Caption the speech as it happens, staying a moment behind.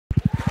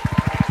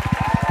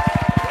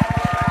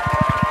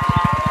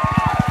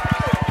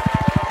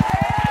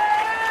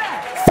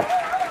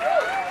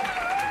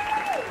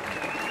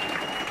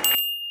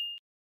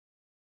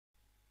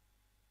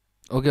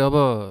Okay अब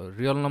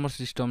real number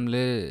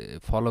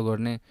सिस्टमले follow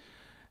गर्ने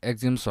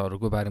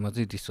एक्जिम्सहरूको बारेमा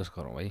चाहिँ डिस्कस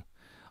गरौँ है।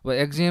 अब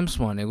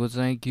एक्जिम्स भनेको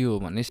चाहिँ के हो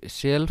भने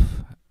सेल्फ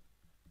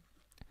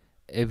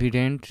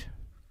एभिडेन्ट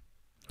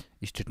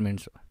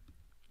स्टेटमेन्ट्स हो।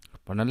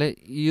 भन्नाले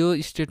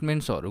यो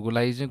स्टेटमेन्ट्सहरूको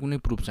लागि चाहिँ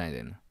कुनै प्रुफ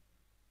चाहिँदैन।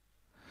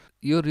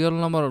 यो रियल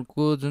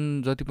नम्बरको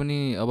जुन जति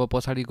पनि अब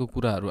पछाडिको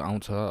कुराहरू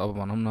आउँछ, अब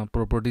भनौँ न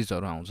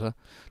प्रोपर्टिजहरू आउँछ,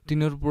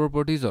 तिनीहरू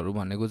प्रोपर्टिजहरू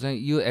भनेको चाहिँ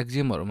यो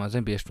एक्जिमहरूमा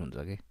चाहिँ बेस्ड हुन्छ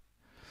कि।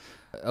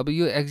 अब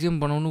यो एक्जिम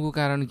बनाउनुको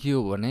कारण के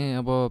हो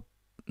भने अब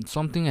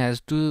something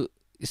has to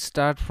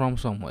start from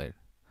somewhere,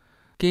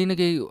 केही न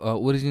केही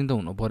ओरिजिन त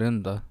हुनु पऱ्यो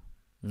नि त।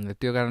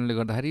 त्यो कारणले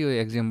गर्दाखेरि यो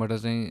एक्जिमबाट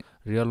चाहिँ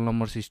रियल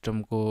नम्बर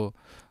सिस्टमको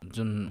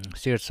जुन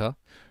सेट छ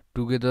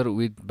together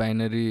with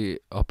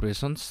binary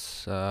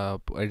operations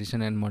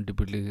Edison and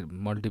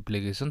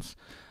मल्टिप्लिकेसन्स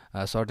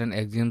certain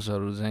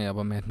एक्जिम्सहरू चाहिँ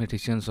अब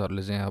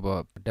म्याथमेटिसियन्सहरूले चाहिँ अब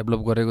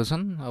डेभलप गरेको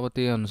छन्। अब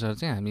त्यही अनुसार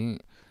चाहिँ हामी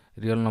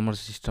रियल नम्बर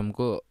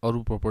सिस्टमको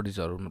अरू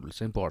प्रोपर्टिजहरू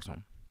चाहिँ पढ्छौँ।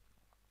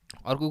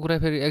 अर्को कुरा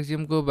फेरि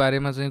एक्जिमको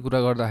बारेमा चाहिँ कुरा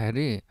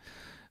गर्दाखेरि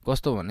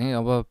कस्तो भने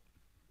अब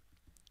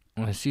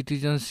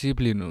सिटिजनसिप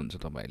लिनुहुन्छ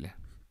तपाईँले,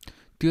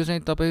 त्यो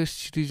चाहिँ तपाईँ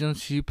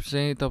सिटिजनसिप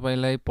चाहिँ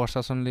तपाईँलाई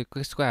प्रशासनले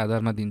कसको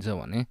आधारमा दिन्छ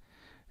भने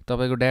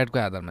तपाईँको ड्याडको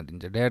आधारमा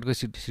दिन्छ, ड्याडको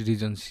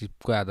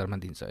सिटिजनसिपको आधारमा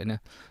दिन्छ होइन।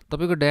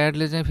 तपाईँको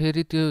ड्याडले चाहिँ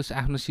फेरि त्यो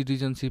आफ्नो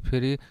सिटिजनसिप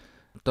फेरि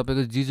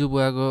तपाईँको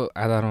जिजुबुवाको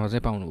आधारमा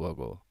चाहिँ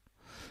पाउनुभएको हो।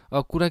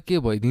 अब कुरा के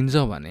भइदिन्छ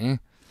भने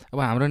अब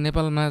हाम्रो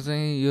नेपालमा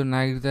चाहिँ यो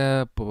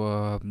नागरिकता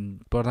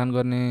प्रदान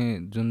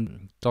गर्ने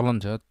जुन चलन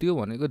छ त्यो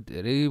भनेको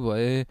धेरै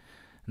भए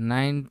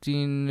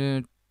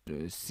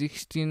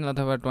 1916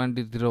 अथवा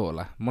 20तिर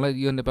होला। मलाई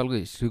यो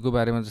नेपालको हिस्ट्रीको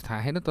बारेमा चाहिँ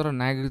थाहा छैन, तर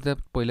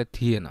नागरिकता पहिला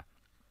थिएन।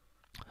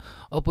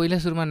 अब पहिला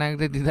सुरुमा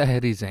नागरिकता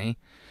दिँदाखेरि चाहिँ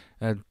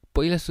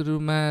पहिला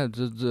सुरुमा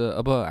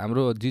अब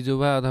हाम्रो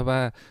जिजुबा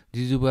अथवा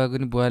जिजुबुवाको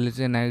नि बुवाले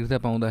चाहिँ नागरिकता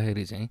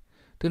पाउँदाखेरि चाहिँ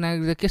त्यो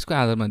नागरिकता कसको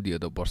आधारमा दियो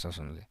त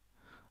प्रशासनले?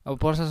 अब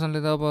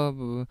प्रशासनले त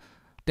अब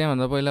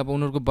त्यहाँभन्दा पहिला अब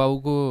उनीहरूको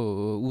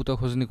बाउको ऊ त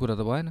खोज्ने कुरा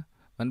त भएन।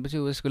 भनेपछि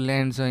उसको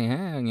ल्यान्ड छ,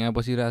 यहाँ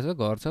बसिरहेछ,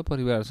 घर छ,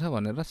 परिवार छ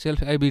भनेर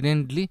सेल्फ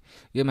एभिडेन्टली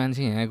यो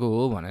मान्छे यहाँको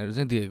हो भनेर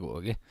चाहिँ दिएको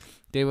हो कि।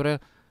 त्यही भएर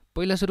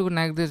पहिला सुरुको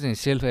नागरिकता चाहिँ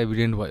सेल्फ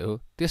एभिडेन्ट भयो।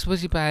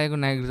 त्यसपछि पाएको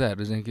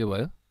नागरिकताहरू चाहिँ के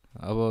भयो,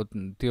 अब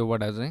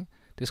त्योबाट चाहिँ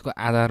त्यसको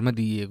आधारमा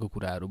दिइएको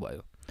कुराहरू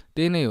भयो।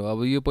 त्यही नै हो।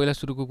 अब यो पहिला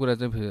सुरुको कुरा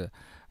चाहिँ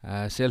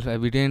सेल्फ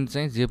एभिडेन्ट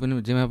चाहिँ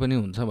जेमा पनि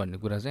हुन्छ भन्ने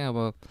कुरा चाहिँ अब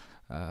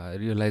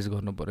रियलाइज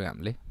गर्नु पऱ्यो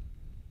हामीले।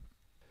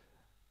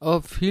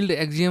 अब फिल्ड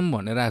एक्जिम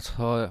भनेर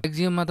छ,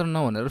 एक्जिम मात्र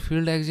नभनेर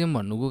फिल्ड एक्जिम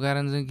भन्नुको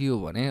कारण चाहिँ के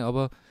हो भने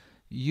अब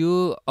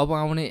यो अब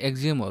आउने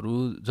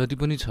एक्जिमहरू जति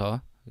पनि छ,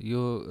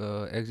 यो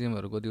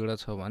एक्जिमहरू कतिवटा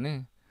छ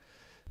भने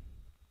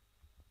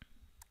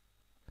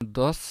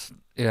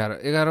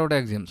 11वटा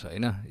एक्जिम छ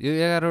होइन। यो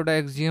 11वटा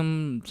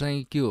एक्जिम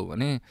चाहिँ के हो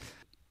भने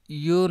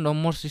यो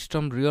नम्बर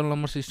सिस्टम रियल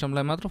नम्बर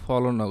सिस्टमलाई मात्र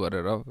फलो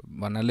नगरेर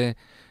भन्नाले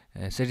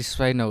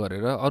सेटिस्फाई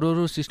नगरेर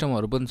अरू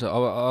सिस्टमहरू पनि छ।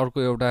 अब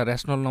अर्को एउटा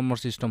ऱ्यासनल नम्बर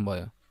सिस्टम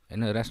भयो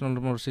होइन। ऱ्यासनल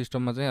नम्बर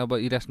सिस्टममा चाहिँ अब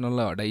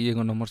इरेसनललाई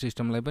हटाइएको नम्बर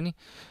सिस्टमलाई पनि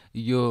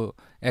यो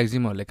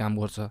एक्जिमहरूले काम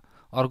गर्छ।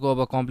 अर्को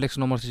अब कम्प्लेक्स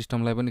नम्बर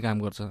सिस्टमलाई पनि काम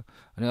गर्छ,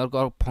 अनि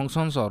अर्को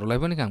फङ्सन्सहरूलाई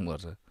पनि काम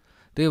गर्छ।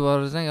 त्यही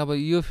भएर चाहिँ अब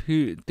यो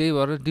त्यही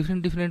भएर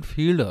डिफ्रेन्ट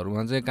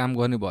फिल्डहरूमा चाहिँ काम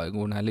गर्ने भएको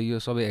हुनाले यो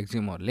सबै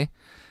एक्जिमहरूले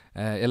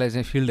यसलाई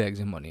चाहिँ फिल्ड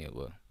एक्जिम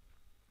भनिएको।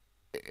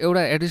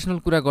 एउटा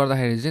एडिसनल कुरा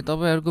गर्दाखेरि चाहिँ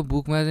तपाईँहरूको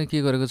बुकमा चाहिँ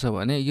के गरेको छ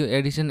भने यो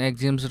एडिसन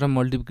एक्जिम्स र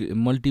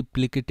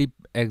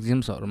मल्टिप्लिकेटिभ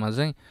एक्जिम्सहरूमा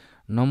चाहिँ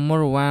नम्बर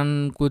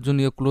 1 को जुन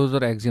यो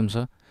क्लोजर एक्जिम छ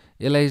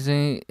यसलाई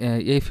चाहिँ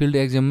यही फिल्ड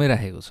एक्जिममै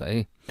राखेको छ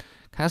है।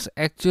 खास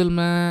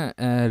एक्चुअलमा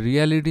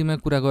रियालिटीमा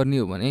कुरा गर्ने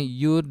हो भने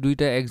यो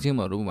दुईवटा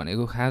एक्जिमहरू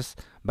भनेको खास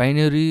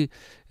बाइनरी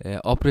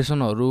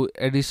अपरेसनहरू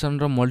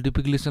एडिसन र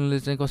मल्टिप्लिकेसनले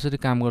चाहिँ कसरी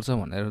काम गर्छ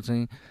भनेर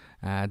चाहिँ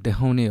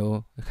देखाउने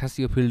हो। खास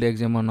यो फिल्ड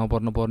एक्जिममा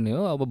नपर्नु पर्ने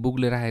हो। अब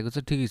बुकले राखेको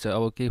छ ठिकै छ,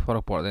 अब केही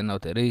फरक पर्दैन। अब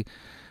धेरै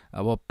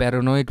अब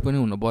प्यारानोइड पनि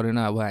हुनु परेन।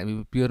 अब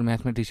हामी प्योर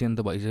म्याथमेटिसियन त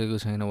भइसकेको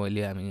छैन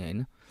अहिले हामी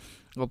होइन।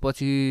 अब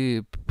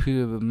पछि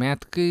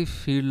म्याथकै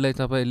फिल्डलाई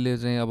तपाईँले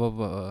चाहिँ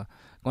अब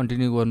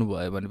कन्टिन्यू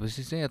गर्नुभयो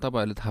भनेपछि चाहिँ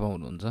तपाईँहरूले थाहा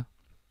पाउनुहुन्छ।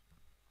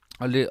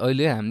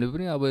 अहिले हामीले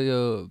पनि अब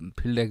यो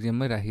फिल्ड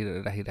एक्जिममै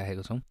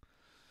राखिराखेको छौँ।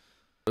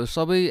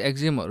 सबै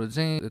एक्जिमहरू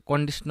चाहिँ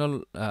कन्डिसनल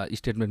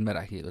स्टेटमेन्टमा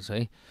राखिएको छ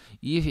है।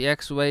 If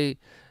x why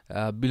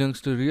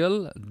belongs to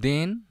real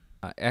then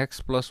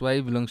x plus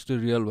y belongs to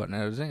real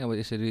भनेर चाहिँ अब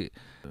यसरी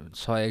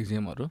छ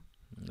एक्जिमहरू।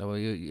 अब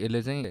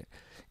यसले चाहिँ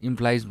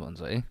इम्प्लाइज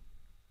भन्छ है।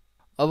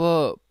 अब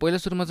पहिला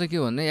सुरुमा चाहिँ के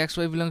हो भने x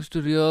why belongs to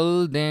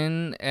real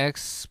then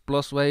x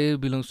plus y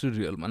belongs to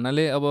real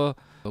भन्नाले अब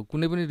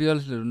कुनै पनि रियल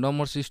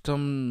नम्बर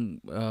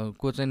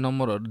सिस्टमको चाहिँ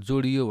नम्बरहरू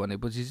जोडियो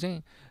भनेपछि चाहिँ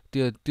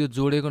त्यो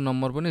जोडेको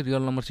नम्बर पनि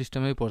रियल नम्बर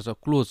सिस्टमै पर्छ,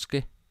 क्लोज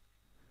के,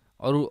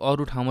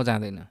 अरू ठाउँमा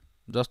जाँदैन।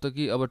 जस्तो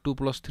कि अब 2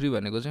 + 3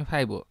 भनेको चाहिँ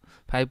 5 हो।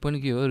 5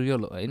 पनि के हो,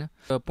 रियल हो होइन।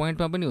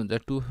 पोइन्टमा पनि हुन्छ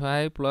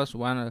 25 +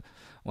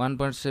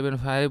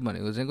 1.75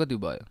 भनेको चाहिँ कति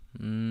भयो,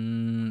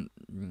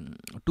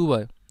 2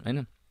 भयो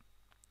होइन।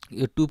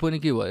 यो 2 पनि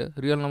के भयो,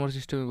 रियल नम्बर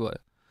सिस्टमै भयो।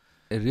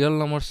 रियल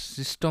नम्बर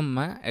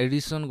सिस्टममा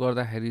एडिसन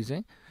गर्दाखेरि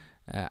चाहिँ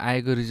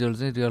आएको रिजल्ट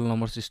चाहिँ रियल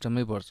नम्बर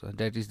सिस्टममै पर्छ।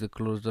 That is the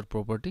closure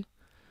property.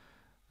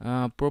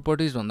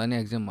 Properties भन्दा नि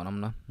एक्जियम भनौँ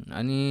न।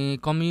 अनि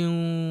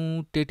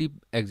कम्युटेटिभ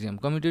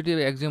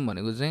एक्जियम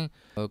भनेको चाहिँ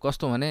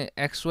कस्तो भने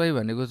XY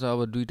भनेको चाहिँ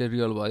अब दुईवटा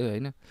रियल भयो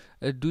होइन।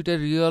 दुईवटा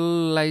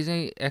रियललाई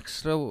चाहिँ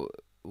एक्स र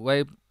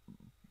वाइ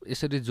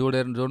यसरी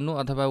जोड्नु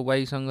अथवा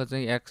वाइसँग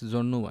चाहिँ एक्स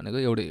जोड्नु भनेको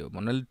एउटै हो।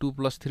 भन्नाले 2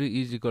 + 3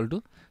 =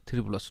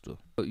 3 + 2।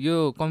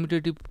 यो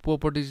कम्युटेटिभ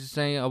प्रोपर्टिज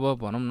चाहिँ अब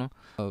भनौँ न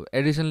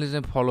एडिसनले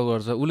चाहिँ फलो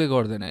गर्छ, उसले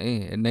गर्दैन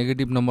है,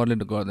 नेगेटिभ नम्बरले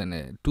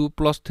गर्दैन। 2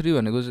 + 3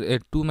 भनेको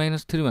 2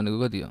 - 3 भनेको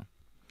कति हो?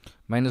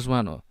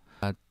 -1 हो।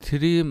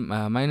 3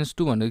 -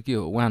 2 भनेको के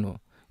हो? 1 हो।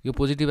 यो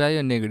पोजिटिभ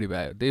आयो, नेगेटिभ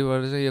आयो। त्यही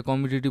भएर चाहिँ यो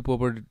कम्युटेटिभ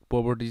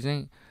प्रोपर्टी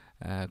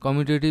चाहिँ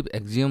कम्युटेटिभ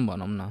एक्जियम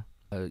भनौँ न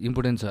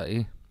इम्पोर्टेन्ट छ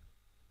है।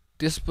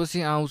 त्यसपछि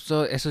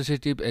आउँछ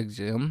एसोसिएटिभ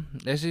एक्जियम।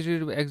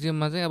 एसोसिएटिभ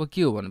एक्जियममा चाहिँ अब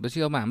के हो भनेपछि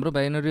अब हाम्रो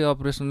बाइनरी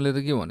अपरेसनले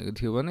त के भनेको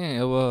थियो भने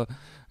अब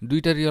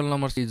दुईवटा रियल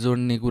नम्बर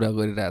जोड्ने कुरा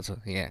गरिरहेछ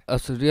यहाँ।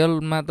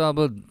 रियलमा त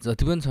अब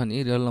जति पनि छ नि,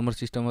 रियल नम्बर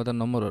सिस्टममा त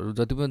नम्बरहरू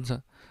जति पनि छ,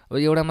 अब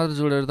एउटा मात्र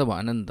जोडेर त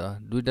भएन नि त।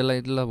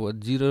 दुईवटालाई ल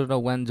 0 र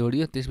 1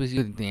 जोडियो,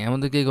 त्यसपछि यहाँ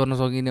त केही गर्न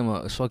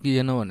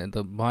सकिएन भने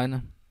त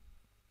भएन।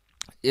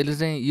 यसले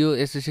चाहिँ यो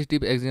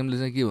एसोसिएटिभ एक्जियमले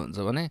चाहिँ के भन्छ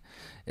भने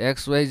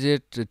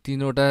XYZ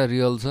तीनवटा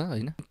रियल छ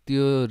होइन।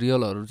 त्यो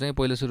रियलहरू चाहिँ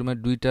पहिला सुरुमा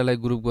दुईवटालाई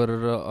ग्रुप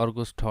गरेर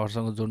अर्को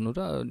थर्डसँग जोड्नु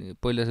र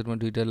पहिला सुरुमा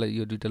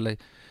यो दुईवटालाई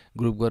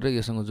ग्रुप गरेर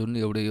योसँग जोड्नु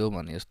एउटै हो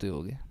भने जस्तै हो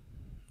कि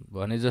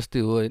भने जस्तै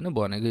हो होइन,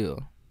 भनेकै हो।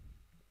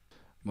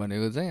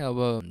 भनेको चाहिँ अब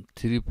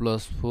 3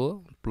 +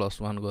 4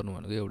 + 1 गर्नु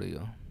भनेको एउटै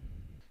हो।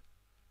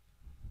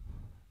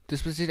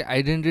 त्यसपछि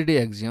आइडेन्टिटी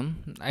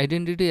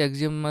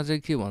एक्जियममा चाहिँ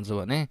के भन्छ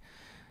भने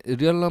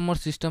रियल नम्बर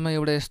सिस्टममा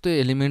एउटा यस्तो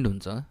एलिमेन्ट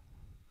हुन्छ,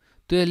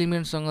 त्यो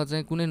एलिमेन्टसँग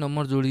चाहिँ कुनै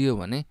नम्बर जोडियो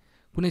भने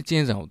कुनै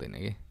चेन्ज आउँदैन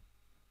कि।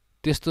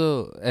 त्यस्तो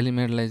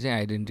एलिमेन्टलाई चाहिँ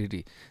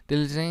आइडेन्टिटी,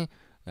 त्यसले चाहिँ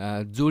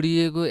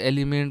जोडिएको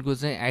एलिमेन्टको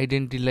चाहिँ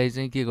आइडेन्टिटीलाई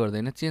चाहिँ के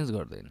गर्दैन, चेन्ज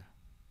गर्दैन।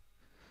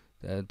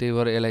 त्यही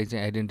भएर यसलाई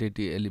चाहिँ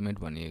आइडेन्टिटी एलिमेन्ट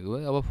भनिएको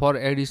हो। अब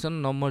for Edison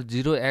number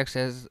 0x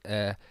as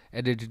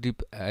additive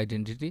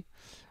identity.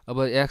 अब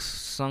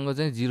एक्ससँग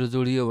चाहिँ 0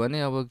 जोडियो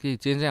भने अब केही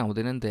चेन्जै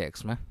आउँदैन नि त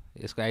एक्समा,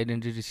 यसको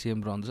आइडेन्टिटी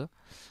सेम रहन्छ।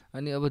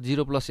 अनि अब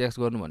 0 + x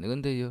गर्नु भनेको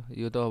नि त्यही हो।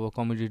 यो त अब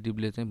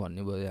कम्युटेटिभले चाहिँ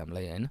भन्ने भयो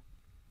हामीलाई होइन।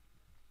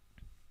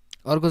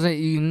 अर्को चाहिँ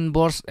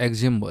इन्भर्स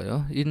एक्जियम भयो।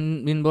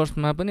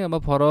 इन्भर्समा पनि अब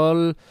for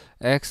all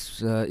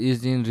x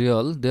is in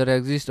real there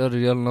exist a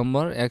real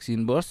number x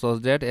inverse such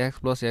that x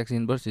 + x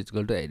inverse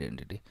 =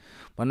 identity.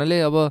 भन्नाले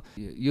अब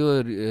यो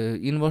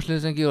इन्भर्सले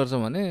चाहिँ के गर्छ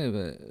भने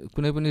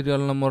कुनै पनि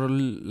रियल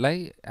नम्बरलाई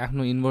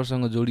आफ्नो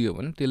इन्भर्ससँग जोडियो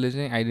भने त्यसले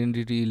चाहिँ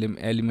आइडेन्टिटी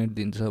एलिमेन्ट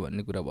दिन्छ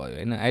भन्ने कुरा भयो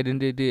होइन।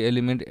 आइडेन्टिटी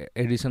एलिमेन्ट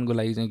एडिसनको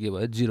लागि चाहिँ के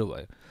भयो, 0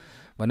 भयो।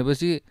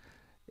 भनेपछि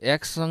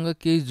एक्ससँग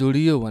केही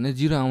जोडियो भने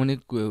 0 आउने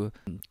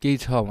केही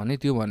छ भने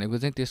त्यो भनेको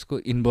चाहिँ त्यसको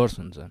इन्भर्स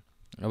हुन्छ।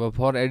 अब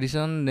for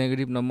Edison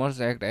negative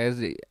numbers act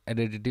as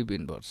additive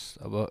inverse.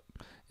 अब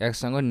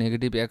एक्ससँग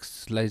नेगेटिभ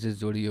एक्सलाई चाहिँ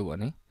जोडियो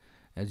भने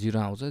 0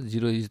 आउँछ।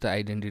 0 इज द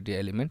आइडेन्टिटी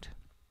एलिमेन्ट।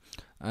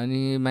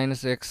 अनि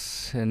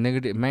 -x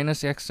नेगेटिभ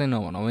 -x चाहिँ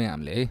नभनौँ है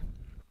हामीले है।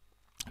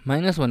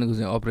 माइनस भनेको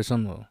चाहिँ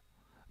अपरेसन हो,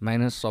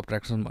 माइनस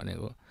सब्ट्र्याक्सन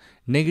भनेको।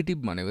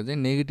 नेगेटिभ भनेको चाहिँ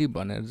नेगेटिभ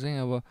भनेर चाहिँ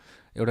अब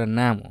एउटा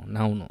नाम हो,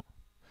 नाउन हो।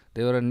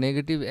 त्यही भएर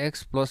नेगेटिभ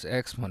x +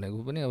 x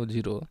भनेको पनि अब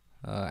 0 हो,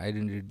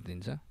 आइडेन्टिटी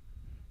दिन्छ।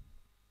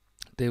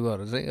 त्यही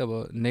भएर चाहिँ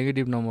अब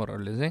नेगेटिभ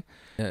नम्बरहरूले चाहिँ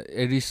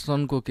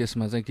एडिसनको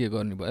केसमा चाहिँ के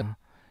गर्ने भयो,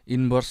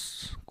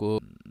 इन्भर्सको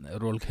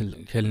रोल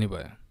खेल्ने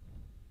भयो।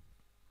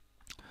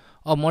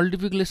 अब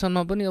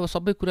मल्टिप्लिकेसनमा पनि अब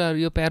सबै कुराहरू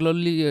यो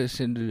प्यारलली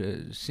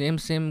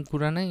सेम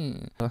कुरा नै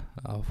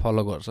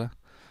फलो गर्छ।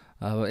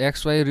 अब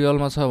XY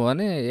रियलमा छ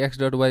भने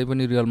x.y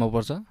पनि रियलमा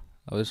पर्छ।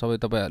 अब यो सबै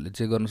तपाईँहरूले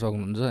चेक गर्न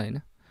सक्नुहुन्छ होइन।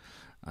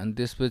 अनि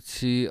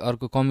त्यसपछि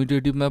अर्को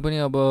कम्युटेटिभमा पनि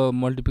अब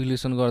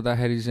मल्टिप्लिकेसन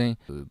गर्दाखेरि चाहिँ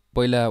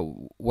पहिला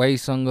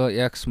वाइसँग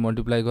x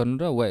मल्टिप्लाई गर्नु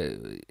र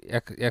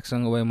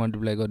एक्ससँग y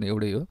मल्टिप्लाई गर्नु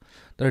एउटै हो।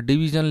 तर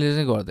डिभिजनले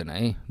चाहिँ गर्दैन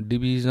है,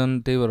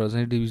 डिभिजन। त्यही भएर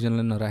चाहिँ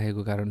डिभिजनले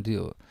नराखेको कारण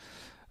त्यो हो।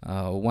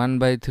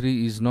 1/3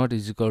 इज नट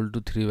इक्वल टु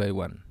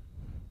 3/1।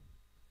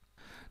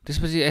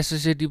 त्यसपछि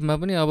एसोसिएटिभमा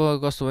पनि अब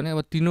कस्तो भने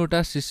अब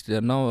तीनवटा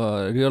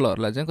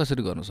रियलहरूलाई चाहिँ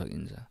कसरी गर्न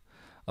सकिन्छ।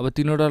 अब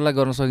तीनवटालाई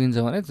गर्न सकिन्छ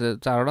भने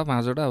 4वटा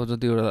 5वटा अब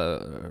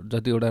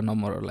जतिवटा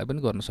नम्बरहरूलाई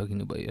पनि गर्न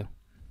सकिने भयो।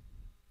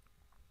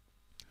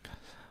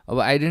 अब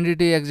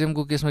आइडेन्टिटी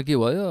एक्जियमको केसमा के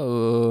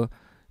भयो,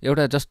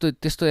 एउटा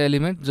त्यस्तो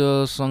एलिमेन्ट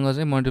जोसँग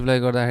चाहिँ मल्टिप्लाई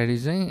गर्दाखेरि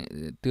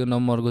चाहिँ त्यो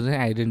नम्बरको चाहिँ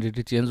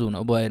आइडेन्टिटी चेन्ज हुन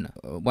भएन।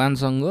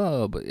 1सँग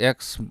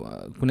एक्स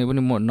कुनै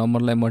पनि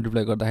नम्बरलाई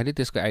मल्टिप्लाई गर्दाखेरि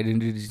त्यसको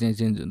आइडेन्टिटी चाहिँ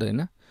चेन्ज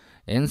हुँदैन।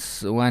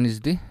 Hence 1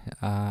 is the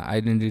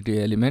identity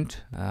element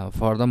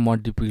for the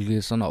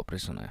multiplication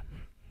operation.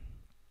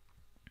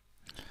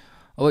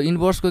 अब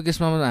इन्भर्सको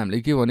केसमा हामीले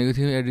के भनेको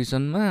थियौँ,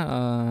 एडिसनमा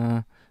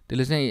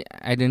त्यसले चाहिँ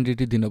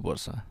आइडेन्टिटी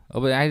दिनुपर्छ।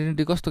 अब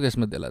आइडेन्टिटी कस्तो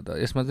केसमा दिला त,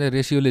 यसमा चाहिँ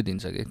रेसियोले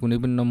दिन्छ कि कुनै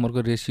पनि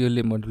नम्बरको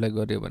रेसियोले मल्टिप्लाई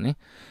गर्यो भने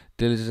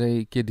त्यसले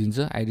चाहिँ के दिन्छ,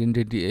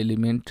 आइडेन्टिटी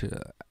एलिमेन्ट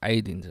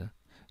आई दिन्छ।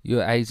 यो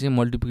आई चाहिँ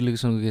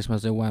मल्टिप्लिकेसनको केसमा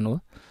चाहिँ 1 हो,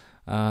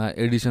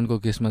 एडिसनको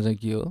केसमा चाहिँ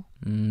के हो,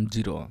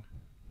 0 हो।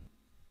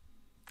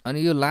 अनि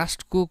यो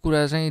लास्टको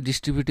कुरा चाहिँ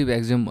डिस्ट्रिब्युटिभ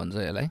एक्जियम भन्छ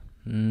यसलाई।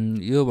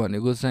 यो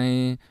भनेको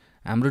चाहिँ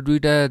हाम्रो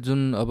दुईटा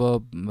जुन अब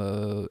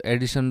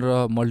एडिसन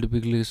र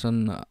मल्टिप्लिकेसन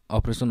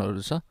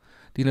अपरेसनहरू छ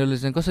तिनीहरूले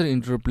चाहिँ कसरी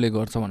इन्टरप्ले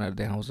गर्छ भनेर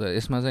देखाउँछ।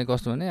 यसमा चाहिँ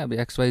कस्तो भने अब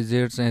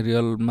XYZ चाहिँ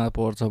रियलमा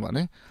पर्छ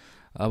भने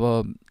अब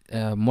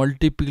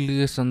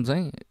मल्टिप्लिकेसन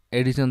चाहिँ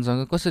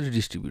एडिसनसँग कसरी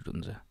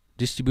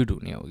डिस्ट्रिब्युट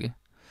हुने हो कि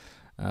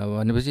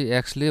भनेपछि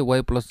एक्सले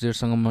वाइ प्लस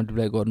जेडसँग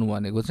मल्टिप्लाई गर्नु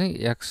भनेको चाहिँ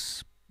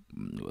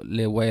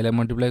एक्सले वाइलाई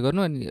मल्टिप्लाई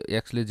गर्नु अनि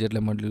एक्सले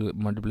जेडलाई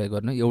मल्टिप्लाई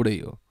गर्नु एउटै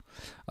हो।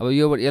 अब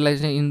यसलाई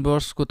चाहिँ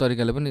इन्भर्सको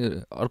तरिकाले पनि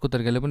अर्को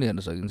तरिकाले पनि हेर्न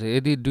सकिन्छ।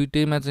 यदि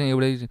दुइटैमा चाहिँ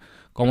एउटै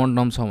कमन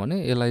टर्म छ भने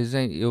यसलाई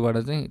चाहिँ योबाट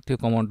चाहिँ त्यो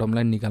कमन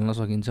टर्मलाई निकाल्न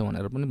सकिन्छ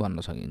भनेर पनि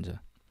भन्न सकिन्छ।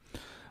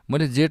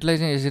 मैले जेडलाई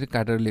चाहिँ यसरी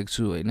काटेर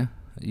लेख्छु होइन,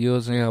 यो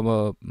चाहिँ अब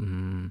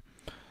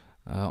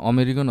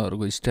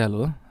अमेरिकनहरूको स्टाइल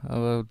हो।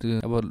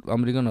 अब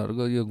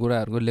अमेरिकनहरूको यो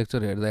गोराहरूको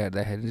लेक्चर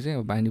हेर्दाखेरि चाहिँ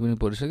अब बानी पनि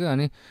परिसक्यो।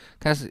 अनि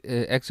खास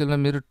एक्चुअलमा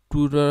मेरो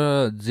 2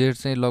 र जेड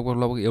चाहिँ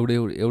लगभग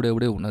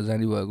एउटै हुन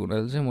जाने भएको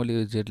हुनाले चाहिँ मैले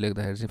यो जेड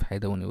लेख्दाखेरि चाहिँ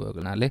फाइदा हुने भएको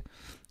हुनाले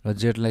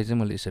जेडलाई चाहिँ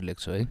मैले यसरी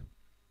लेख्छु है।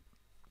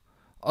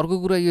 अर्को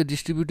कुरा यो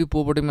डिस्ट्रिब्युटिभ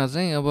प्रोपर्टीमा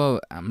चाहिँ अब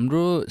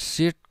हाम्रो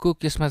सेटको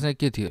केसमा चाहिँ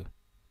के थियो,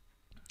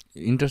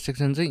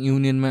 इन्टरसेक्सन चाहिँ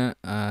युनियनमा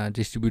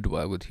डिस्ट्रिब्युट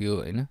भएको थियो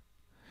होइन।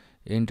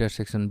 A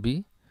intersection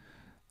be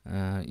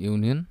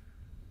union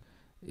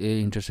A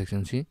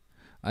intersection C.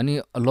 अनि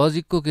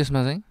लजिकको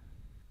केसमा चाहिँ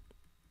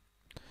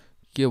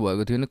के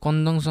भएको थियो भने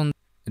कन्जङ्सन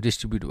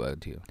डिस्ट्रिब्युट भएको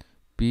थियो।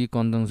 P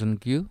कन्जङ्सन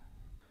Q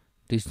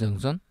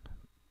डिस्जङ्सन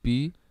P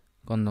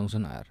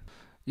कन्जङ्सन are.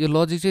 यो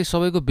लजिक चाहिँ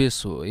सबैको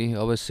बेस हो है।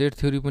 अब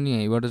सेट थ्योरी पनि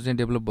यहीँबाट चाहिँ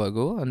डेभलप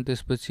भएको हो। अनि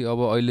त्यसपछि अब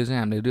अहिले चाहिँ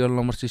हामीले रियल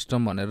नम्बर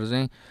सिस्टम भनेर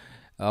चाहिँ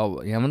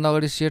अब यहाँभन्दा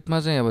अगाडि सेटमा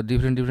चाहिँ अब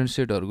डिफ्रेन्ट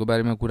सेटहरूको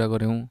बारेमा कुरा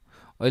गऱ्यौँ।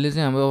 अहिले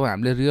चाहिँ अब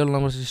हामीले रियल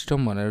नम्बर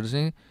सिस्टम भनेर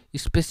चाहिँ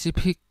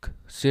स्पेसिफिक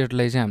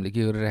सेटलाई चाहिँ हामीले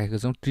के गरिरहेको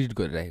छौँ, ट्रिट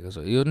गरिरहेको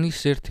छौँ। यो नि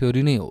सेट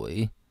थ्योरी नै हो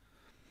है।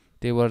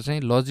 त्यही भएर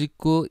चाहिँ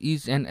लजिकको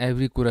इच एन्ड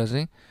एभ्री कुरा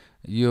चाहिँ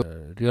यो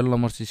रियल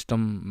नम्बर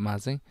सिस्टममा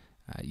चाहिँ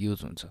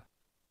युज हुन्छ।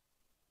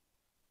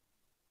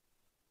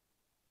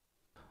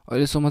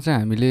 अहिलेसम्म चाहिँ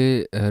हामीले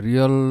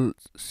रियल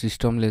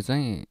सिस्टमले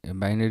चाहिँ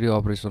बाइनरी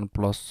अपरेसन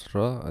प्लस र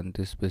अनि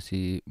त्यसपछि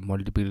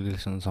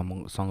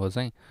मल्टिप्लिकेसनसँग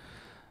चाहिँ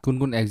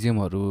कुन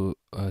एक्जियमहरू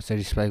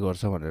सेटिस्फाई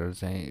गर्छ भनेर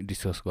चाहिँ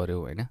डिस्कस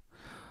गऱ्यौँ होइन।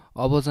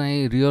 अब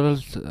चाहिँ रियल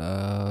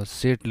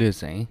सेटले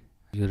चाहिँ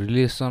यो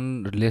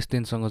रिलेसन लेस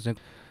देनसँग चाहिँ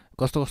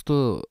कस्तो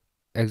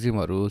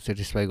एक्जियमहरू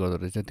सेटिस्फाई गर्दो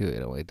रहेछ त्यो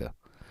हेरौँ है त।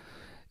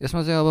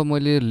 यसमा चाहिँ अब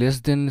मैले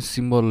लेस देन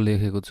सिम्बल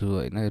लेखेको छु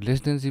होइन।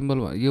 लेस देन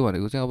सिम्बल यो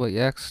भनेको चाहिँ अब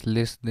एक्स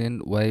लेस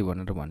देन वाइ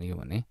भनेर भन्यो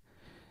भने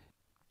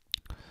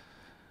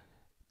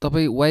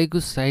तपाईँ वाइको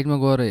साइडमा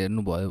गएर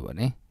हेर्नुभयो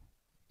भने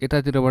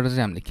यतातिरबाट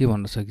चाहिँ हामीले के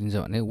भन्न सकिन्छ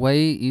भने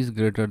why is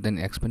greater than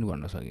x पनि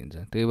भन्न सकिन्छ।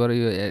 त्यही भएर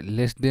यो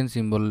लेस देन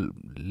सिम्बल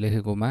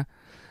लेखेकोमा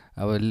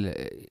अब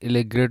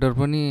यसले ग्रेटर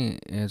पनि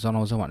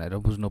जनाउँछ भनेर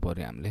बुझ्नु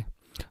पऱ्यो हामीले।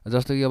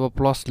 जस्तो कि अब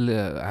प्लस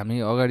हामी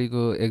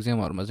अगाडिको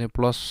एक्जामहरूमा चाहिँ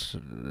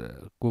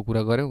प्लसको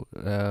कुरा गऱ्यौँ,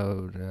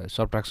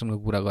 सब्ट्र्याक्सनको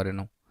कुरा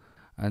गरेनौँ।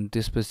 अनि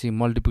त्यसपछि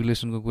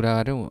मल्टिप्लिकेसनको कुरा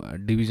गऱ्यौँ,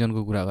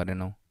 डिभिजनको कुरा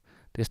गरेनौँ।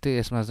 त्यस्तै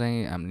यसमा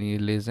चाहिँ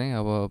हामीले चाहिँ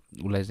अब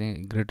उसलाई चाहिँ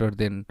ग्रेटर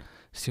देन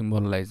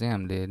सिम्बललाई चाहिँ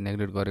हामीले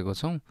नेग्लेक्ट गरेको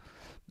छौँ।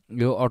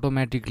 यो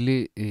अटोमेटिकली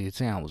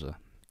चाहिँ आउँछ।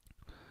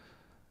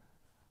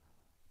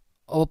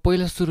 अब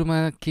पहिला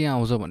सुरुमा के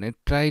आउँछ भने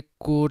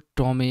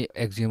ट्राइकोटोमी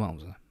एक्जियम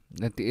आउँछ।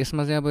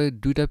 यसमा चाहिँ अब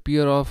दुईवटा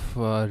पेयर अफ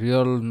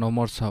रियल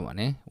नम्बर छ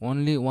भने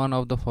only one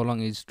of the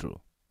following is true.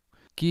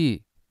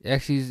 कि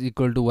x is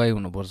equal to why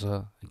हुनुपर्छ,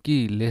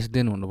 कि लेस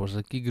देन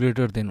हुनुपर्छ, कि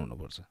ग्रेटर देन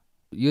हुनुपर्छ।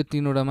 यो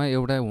तिनवटामा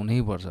एउटा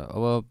हुनैपर्छ।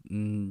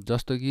 अब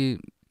जस्तो कि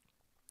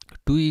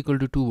 2 इक्वल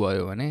टु 2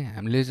 भयो भने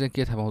हामीले चाहिँ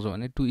के थाहा पाउँछ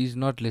भने 2 is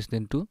not less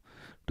than 2,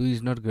 2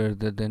 is not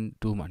greater than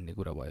 2 भन्ने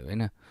कुरा भयो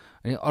होइन।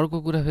 अनि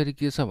अर्को कुरा फेरि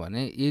के छ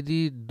भने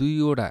यदि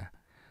दुईवटा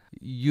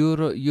यो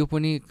र यो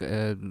पनि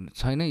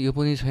छैन यो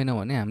पनि छैन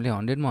भने हामीले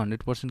 100मा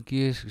 100%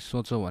 के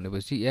सोच्छौँ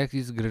भनेपछि x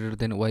is greater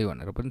then why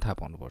भनेर पनि थाहा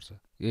पाउनुपर्छ।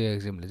 यो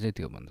एक्जामले चाहिँ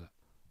त्यो भन्छ।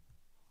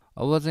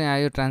 अब चाहिँ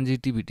आयो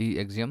ट्रान्जिटिभिटी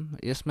एक्जाम।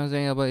 यसमा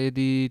चाहिँ अब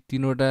यदि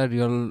तिनवटा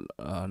रियल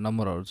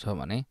नम्बरहरू छ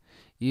भने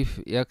if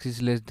x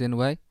is less then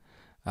why,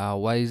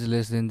 why is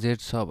less than Z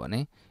छ भने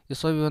यो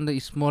सबैभन्दा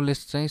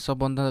स्मलेस्ट चाहिँ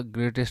सबभन्दा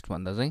ग्रेटेस्ट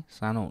भन्दा चाहिँ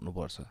सानो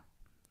हुनुपर्छ,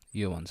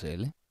 यो भन्छ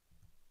यसले।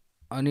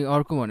 अनि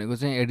अर्को भनेको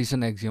चाहिँ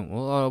एडिसन एक्जियम हो।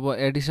 अब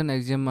एडिसन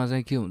एक्जियममा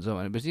चाहिँ के हुन्छ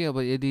भनेपछि अब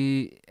यदि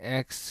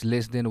एक्स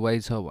लेस देन वाइ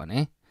छ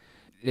भने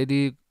यदि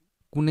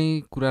कुनै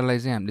कुरालाई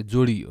चाहिँ हामीले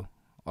जोडियो,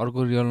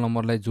 अर्को रियल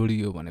नम्बरलाई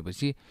जोडियो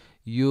भनेपछि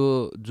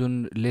यो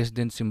जुन लेस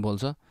देन सिम्बल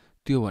छ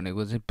त्यो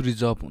भनेको चाहिँ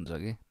प्रिजर्भ हुन्छ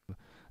कि।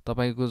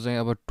 तपाईँको चाहिँ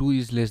अब 2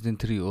 इज लेस देन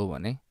 3 हो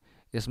भने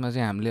यसमा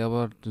चाहिँ हामीले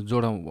अब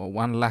जोडौँ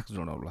 1 लाख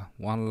जोडौँ ल,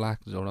 1 लाख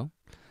जोडौँ।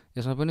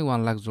 यसमा पनि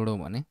 1 लाख जोडौँ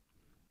भने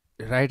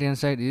right hand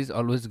side is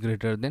always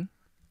greater than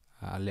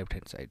left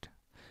hand side.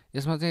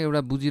 यसमा चाहिँ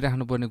एउटा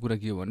बुझिराख्नुपर्ने कुरा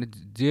के हो भने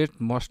Z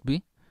must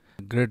be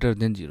greater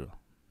than 0।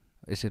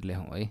 यसरी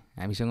लेखौँ है।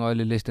 हामीसँग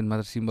अहिले लेस देन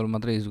मात्र सिम्बल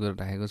मात्रै युज गरेर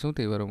राखेको छौँ,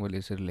 त्यही भएर मैले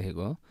यसरी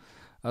लेखेको हो।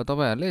 अब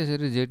तपाईँहरूले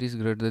यसरी जेड इज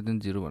ग्रेटर देन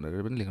 0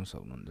 भनेर पनि लेख्न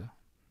सक्नुहुन्छ।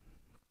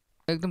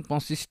 एकदम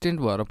कन्सिस्टेन्ट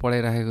भएर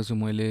पढाइराखेको छु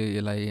मैले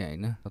यसलाई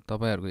होइन।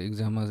 तपाईँहरूको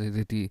इक्जाममा चाहिँ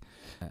त्यति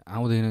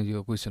आउँदैन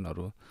यो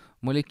क्वेसनहरू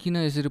मैले किन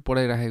यसरी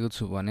पढाइराखेको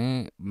छु भने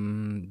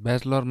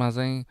ब्याचलरमा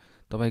चाहिँ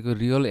तपाईँको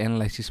रियल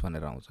एनालाइसिस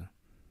भनेर आउँछ,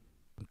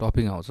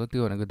 टपिक आउँछ,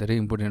 त्यो भनेको धेरै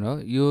इम्पोर्टेन्ट हो।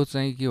 यो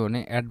चाहिँ के हो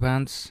भने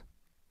एडभान्स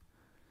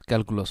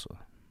क्यालकुलस हो,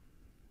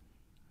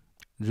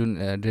 जुन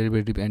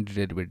डेरिभेटिभ एन्टी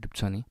डेरिभेटिभ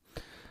छ नि।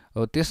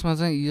 अब त्यसमा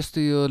चाहिँ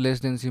यस्तो यो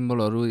लेस देन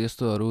सिम्बलहरू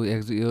यस्तोहरू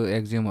यो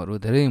एक्जियमहरू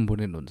धेरै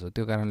इम्पोर्टेन्ट हुन्छ।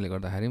 त्यो कारणले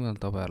गर्दाखेरि मैले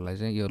तपाईँहरूलाई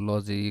चाहिँ यो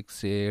लजिक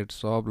सेट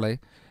सबलाई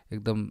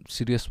एकदम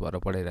सिरियस भएर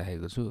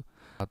पढाइराखेको छु।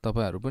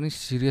 तपाईँहरू पनि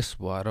सिरियस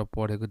भएर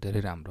पढेको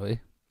धेरै राम्रो है।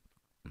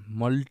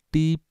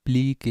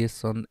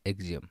 मल्टिप्लिकेसन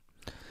एक्जियम,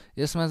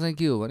 यसमा चाहिँ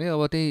के हो भने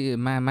अब त्यही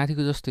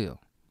माथिको जस्तै हो।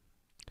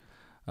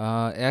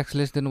 एक्स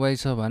लेस देन वाइ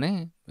छ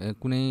भने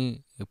कुनै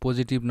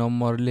पोजिटिभ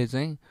नम्बरले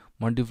चाहिँ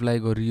मल्टिप्लाई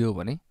गरियो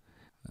भने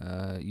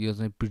यो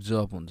चाहिँ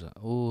प्रिजर्भ हुन्छ।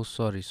 ओ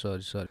सरी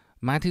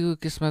माथिको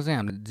केसमा चाहिँ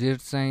हामीले जेड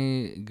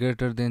चाहिँ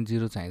ग्रेटर देन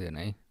 0 चाहिँदैन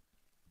है।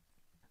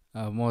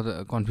 म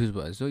त कन्फ्युज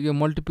भएछु। यो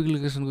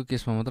मल्टिप्लिकेसनको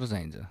केसमा मात्र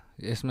चाहिन्छ।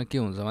 यसमा के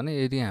हुन्छ भने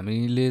यदि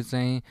हामीले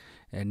चाहिँ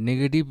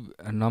नेगेटिभ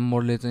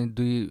नम्बरले चाहिँ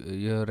दुई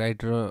यो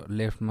राइट र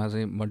लेफ्टमा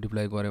चाहिँ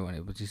मल्टिप्लाई गऱ्यो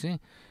भनेपछि चाहिँ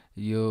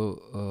यो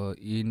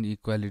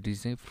इनइक्वालिटी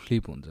चाहिँ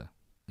फ्लिप हुन्छ।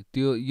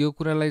 यो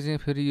कुरालाई चाहिँ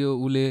फेरि यो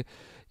उसले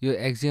यो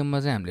एक्जियममा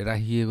चाहिँ हामीले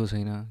राखिएको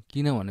छैन।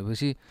 किन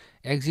भनेपछि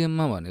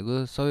एक्जियममा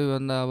भनेको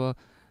सबैभन्दा अब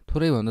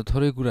थोरैभन्दा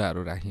थोरै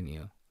कुराहरू राखिने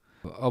हो।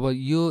 अब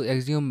यो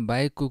एक्जियम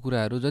बाहेकको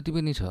कुराहरू जति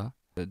पनि छ,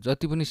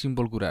 जति पनि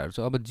सिम्पल कुराहरू छ,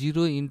 अब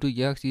 0 ×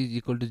 x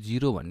 =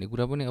 0 भन्ने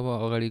कुरा पनि अब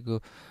अगाडिको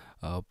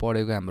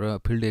पढेको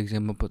हाम्रो फिल्ड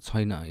एक्जियममा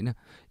छैन होइन।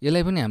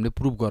 यसलाई पनि हामीले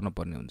प्रुभ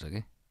गर्नुपर्ने हुन्छ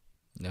कि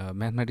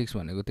म्याथमेटिक्स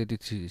भनेको त्यति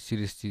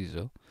सिरियस चिज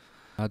हो।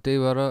 त्यही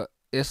भएर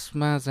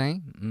यसमा चाहिँ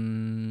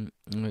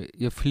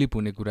यो फ्लिप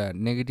हुने कुरा,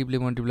 नेगेटिभले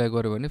मल्टिप्लाई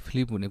गर्यो भने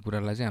फ्लिप हुने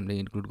कुरालाई चाहिँ हामीले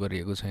इन्क्लुड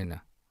गरिएको छैन।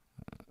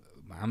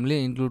 हामीले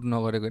इन्क्लुड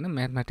नगरेको होइन,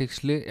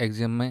 म्याथमेटिक्सले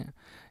एक्जियममा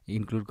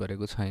इन्क्लुड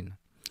गरेको छैन।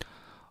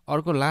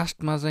 अर्को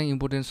लास्टमा चाहिँ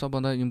इम्पोर्टेन्ट,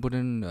 सबभन्दा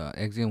इम्पोर्टेन्ट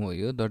एक्जियम हो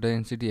यो द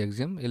डेन्सिटी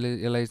एक्जियम।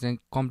 यसलाई चाहिँ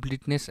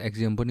कम्प्लिटनेस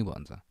एक्जियम पनि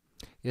भन्छ।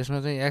 यसमा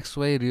चाहिँ एक्स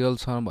वाइ रियल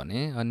छ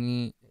भने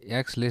अनि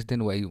एक्स लेस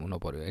देन वाइ हुनु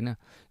पऱ्यो होइन।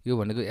 यो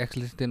भनेको एक्स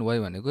लेस देन वाइ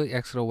भनेको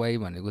एक्स र वाइ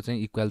भनेको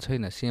चाहिँ इक्वल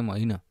छैन, सेम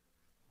होइन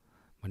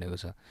भनेको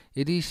छ।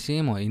 यदि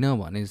सेम होइन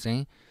भने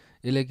चाहिँ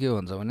यसले के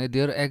भन्छ भने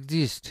देयर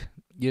एक्जिस्ट,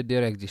 यो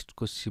देयर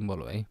एक्जिस्टको सिम्बल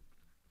हो है,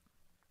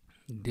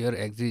 there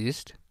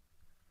exist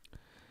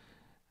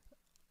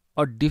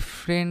a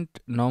different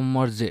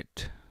number Z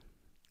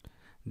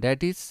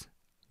that is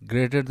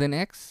greater than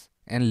x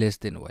and less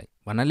then why.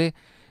 भन्नाले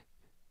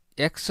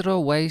एक्स र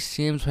वाइ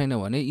सेम छैन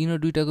भने यिनीहरू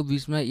दुइटाको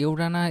बिचमा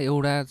एउटा न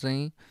एउटा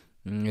चाहिँ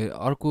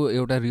अर्को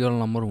एउटा रियल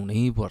नम्बर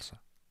हुनैपर्छ।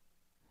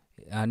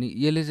 अनि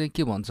यसले चाहिँ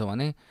के भन्छ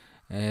भने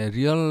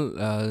रियल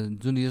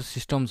जुन यो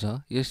सिस्टम छ,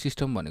 यो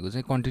सिस्टम भनेको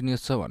चाहिँ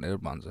कन्टिन्युस छ भनेर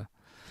भन्छ।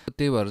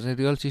 त्यही भएर चाहिँ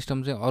रियल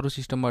सिस्टम चाहिँ अरू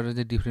सिस्टमबाट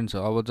चाहिँ डिफ्रेन्ट छ।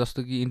 अब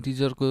जस्तो कि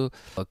इन्टिजरको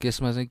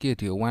केसमा चाहिँ के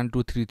थियो, 1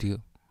 2 3 थियो।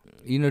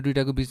 यिनीहरू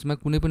दुइटाको बिचमा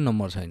कुनै पनि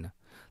नम्बर छैन।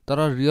 तर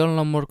रियल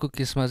नम्बरको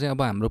केसमा चाहिँ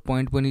अब हाम्रो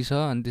पोइन्ट पनि छ,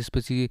 अनि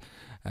त्यसपछि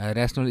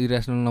ऱ्यासनल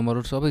इरेसनल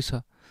नम्बरहरू सबै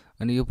छ।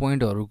 अनि यो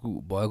पोइन्टहरू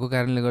भएको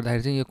कारणले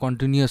गर्दाखेरि चाहिँ यो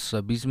कन्टिन्युस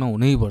छ, बिचमा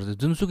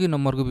हुनैपर्छ। जुनसुकै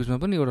नम्बरको बिचमा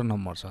पनि एउटा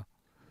नम्बर छ।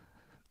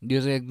 यो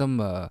चाहिँ एकदम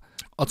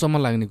अचम्म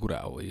लाग्ने कुरा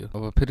हो यो।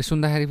 अब फेरि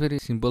सुन्दाखेरि फेरि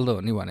सिम्पल त हो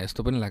नि भने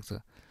जस्तो पनि लाग्छ,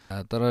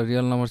 तर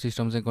रियल नम्बर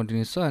सिस्टम चाहिँ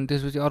कन्टिन्युस छ। अनि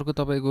त्यसपछि अर्को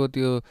तपाईँको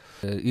त्यो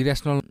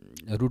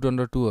इरेसनल रुट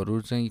अन्डर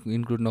 2हरू चाहिँ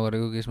इन्क्लुड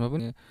नगरेको केसमा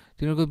पनि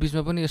तिनीहरूको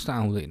बिचमा पनि यस्तो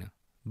आउँदैन,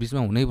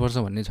 बिचमा हुनैपर्छ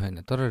भन्ने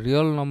छैन। तर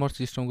रियल नम्बर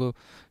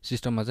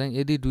सिस्टममा चाहिँ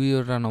यदि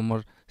दुईवटा नम्बर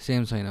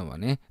सेम छैन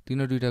भने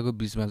तिनीहरू दुइटाको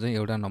बिचमा चाहिँ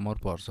एउटा नम्बर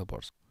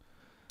पर्छ।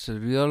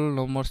 Real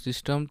number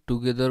system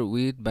together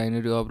with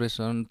binary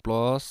operation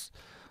plus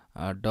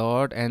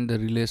dot and the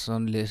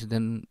relation less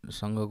than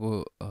सँगको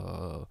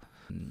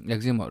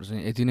एक्जियमहरू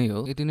चाहिँ यति नै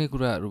हो। यति नै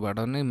कुराहरूबाट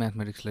नै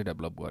म्याथमेटिक्सलाई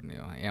डेभलप गर्ने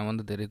हो।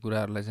 यहाँभन्दा धेरै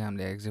कुराहरूलाई चाहिँ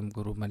हामीले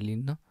एक्जियमको रूपमा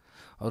लिन्न,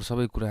 अरू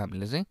सबै कुरा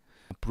हामीले चाहिँ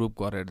प्रुभ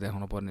गरेर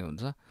देखाउनु पर्ने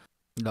हुन्छ।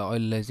 ल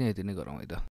अहिलेलाई चाहिँ यति नै गरौँ है त।